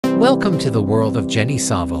Welcome to the world of Jenny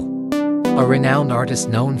Saville, a renowned artist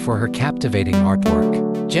known for her captivating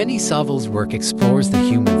artwork. Jenny Saville's work explores the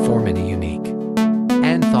human form in a unique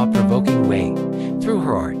and thought-provoking way through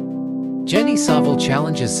her art. Jenny Saville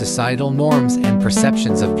challenges societal norms and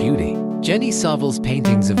perceptions of beauty. Jenny Saville's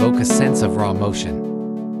paintings evoke a sense of raw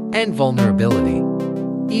emotion and vulnerability.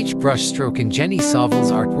 Each brushstroke in Jenny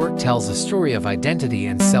Saville's artwork tells a story of identity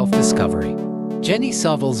and self-discovery. Jenny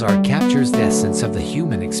Saville's art captures the essence of the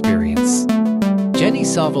human experience. Jenny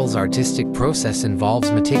Saville's artistic process involves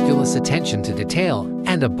meticulous attention to detail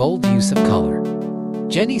and a bold use of color.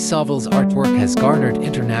 Jenny Saville's artwork has garnered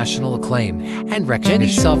international acclaim and recognition.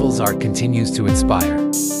 Jenny Saville's art continues to inspire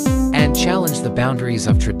and challenge the boundaries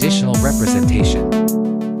of traditional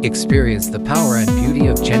representation. Experience the power and beauty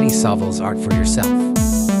of Jenny Saville's art for yourself.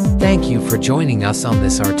 Thank you for joining us on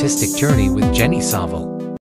this artistic journey with Jenny Saville.